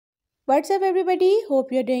What's up everybody?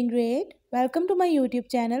 Hope you're doing great. Welcome to my YouTube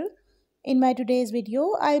channel. In my today's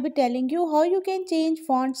video, I'll be telling you how you can change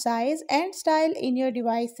font size and style in your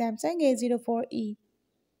device Samsung A04e.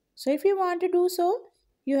 So if you want to do so,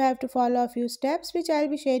 you have to follow a few steps which I'll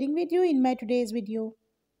be sharing with you in my today's video.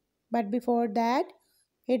 But before that,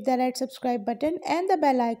 hit the red subscribe button and the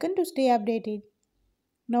bell icon to stay updated.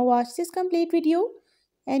 Now watch this complete video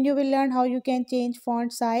and you will learn how you can change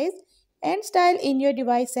font size and style in your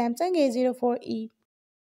device Samsung A04e.